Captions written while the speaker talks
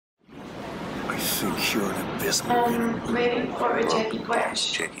think you're an abysmal Waiting for a Jackie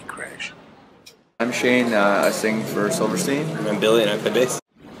Crash. Jackie Crash. I'm Shane, I sing for Silverstein. I'm Billy and I play bass.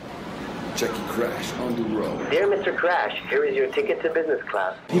 Jackie Crash on the road. Dear Mr. Crash, here is your ticket to business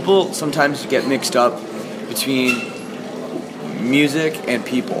class. People sometimes get mixed up between music and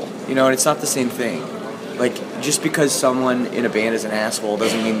people, you know, and it's not the same thing. Like, just because someone in a band is an asshole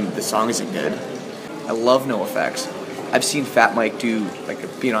doesn't mean the song isn't good. I love NoFX. I've seen Fat Mike do,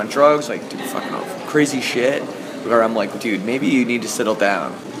 like, being on drugs, like, do fucking crazy shit, where I'm like, dude, maybe you need to settle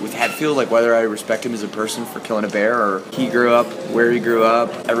down. With Hetfield, like, whether I respect him as a person for killing a bear or he grew up where he grew up,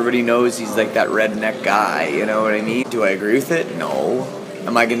 everybody knows he's, like, that redneck guy, you know what I mean? Do I agree with it? No.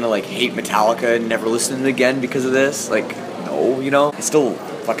 Am I gonna, like, hate Metallica and never listen to it again because of this? Like, no, you know? I still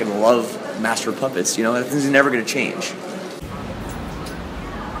fucking love Master of Puppets, you know? That thing's never gonna change.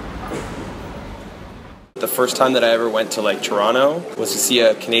 The first time that I ever went to like Toronto was to see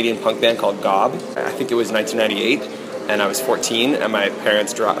a Canadian punk band called Gob. I think it was 1998, and I was 14, and my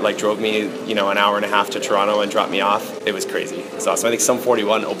parents drove me, you know, an hour and a half to Toronto and dropped me off. It was crazy. It was awesome. I think Sum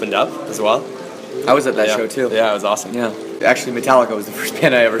 41 opened up as well. I was at that show too. Yeah, it was awesome. Yeah. Actually, Metallica was the first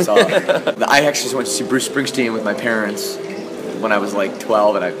band I ever saw. I actually went to see Bruce Springsteen with my parents when I was like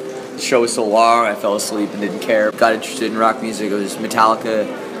 12, and the show was so long, I fell asleep and didn't care. Got interested in rock music. It was Metallica,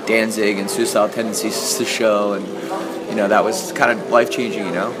 Danzig, and Suicidal Tendencies to show, and you know, that was kind of life-changing,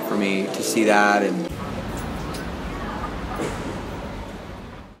 you know, for me to see that. And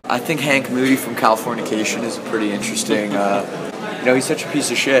I think Hank Moody from Californication is a pretty interesting, you know, he's such a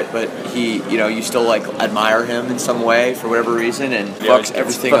piece of shit, but he, you know, you still like admire him in some way for whatever reason, and fucks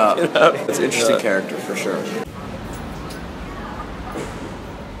everything up. It's an interesting character for sure.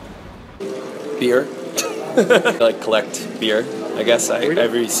 Beer. I like collect beer. I guess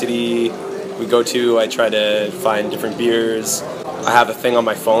every city we go to, I try to find different beers. I have a thing on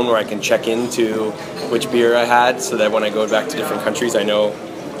my phone where I can check into which beer I had, so that when I go back to different countries, I know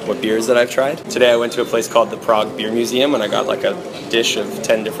what beers that I've tried. Today I went to a place called the Prague Beer Museum, and I got like a dish of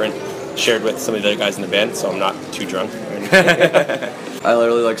 10 different, shared with some of the other guys in the band, so I'm not too drunk. I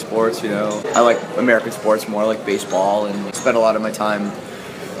literally like sports, you know. I like American sports more, like baseball, and spend a lot of my time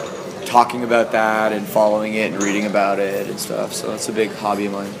talking about that and following it and reading about it and stuff, so it's a big hobby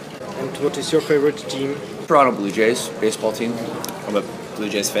of mine. And what is your favorite team? Toronto Blue Jays, baseball team. I'm a Blue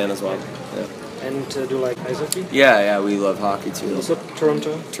Jays fan as well. Yeah. And do you like ice hockey? Yeah, we love hockey too. Also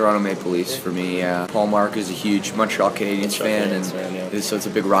Toronto? Toronto Maple Leafs for me, yeah. Paul Mark is a huge Montreal Canadiens fan, so it's a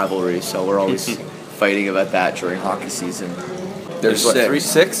big rivalry, so we're always fighting about that during hockey season. There's what,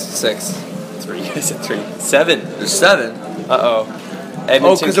 six? Three. You said three. Seven. There's seven? Uh-oh.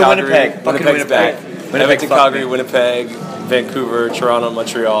 Edmonton, because of Winnipeg. Winnipeg's back. Edmonton, Calgary, Winnipeg, Vancouver, Toronto,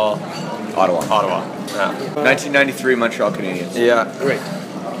 Montreal, Ottawa. Yeah. 1993 Montreal Canadiens. Yeah. Great.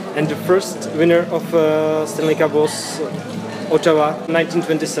 And the first winner of Stanley Cup was Ottawa,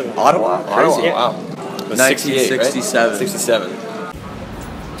 1927. Ottawa? Crazy. Yeah. Wow. 1967. 67.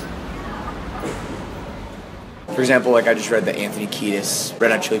 For example, like I just read the Anthony Kiedis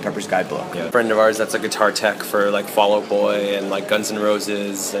Red Hot Chili Peppers guidebook. Yeah. A friend of ours that's a guitar tech for like Fall Out Boy and like Guns N'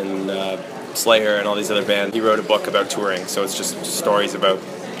 Roses and Slayer and all these other bands. He wrote a book about touring, so it's just stories about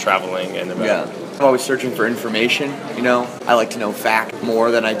traveling and about... Yeah. I'm always searching for information, you know. I like to know fact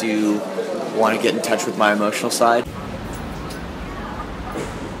more than I do want to get in touch with my emotional side.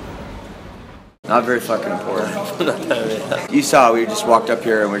 Not very fucking important. You saw we just walked up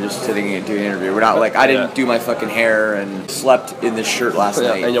here and we're just sitting and doing an interview. We're not like, I didn't do my fucking hair and slept in this shirt last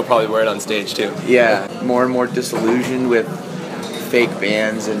night. And you'll probably wear it on stage too. Yeah, more and more disillusioned with fake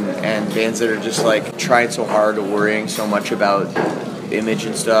bands and bands that are just like trying so hard or worrying so much about image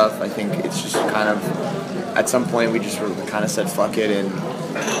and stuff. I think it's just kind of, at some point we just kind of said fuck it,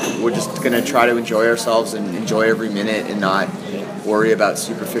 and we're just going to try to enjoy ourselves and enjoy every minute and not worry about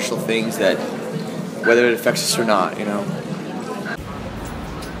superficial things that, whether it affects us or not, you know.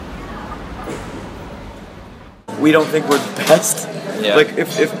 We don't think we're the best. Yeah. Like,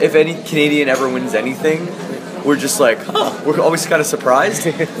 if any Canadian ever wins anything, we're just like, huh, we're always kind of surprised.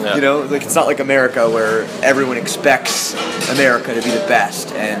 Yeah. You know, like it's not like America where everyone expects America to be the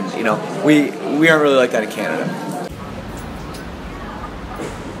best, and you know, we aren't really like that in Canada.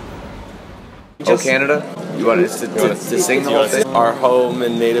 Canada? You want us to sing the whole thing? Our home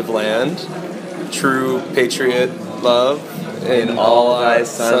and native land, true patriot love, in all thy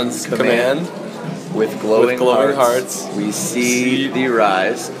sons' command. With glowing hearts, we see thee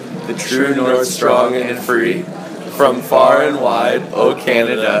rise, the true north strong and free. From far and wide, O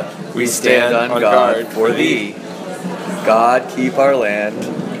Canada, we stand on guard for thee. God keep our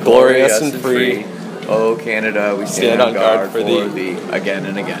land, glorious and free. O Canada, we stand on guard for thee. Again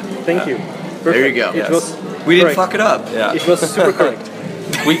and again. Thank you. There you go. It was We didn't correct. fuck it up. Yeah. It was super correct.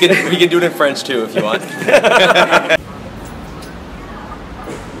 We can do it in French too if you want.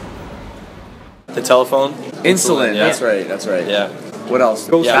 The telephone. Insulin. Yeah. That's right. Yeah. What else?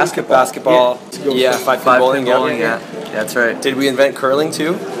 Yeah. Basketball. Basketball. Yeah. Yeah. 5-pin bowling. Yeah. That's right. Did we invent curling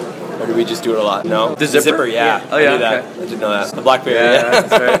too? Or did we just do it a lot? No. The zipper? Yeah. Oh, yeah, I knew that. okay. I did know that. The Blackberry. Yeah,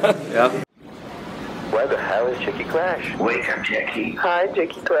 that's right. Yep. Where the hell is Jackie Crash? Wake up, Jackie. Hi,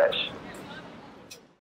 Jackie Crash.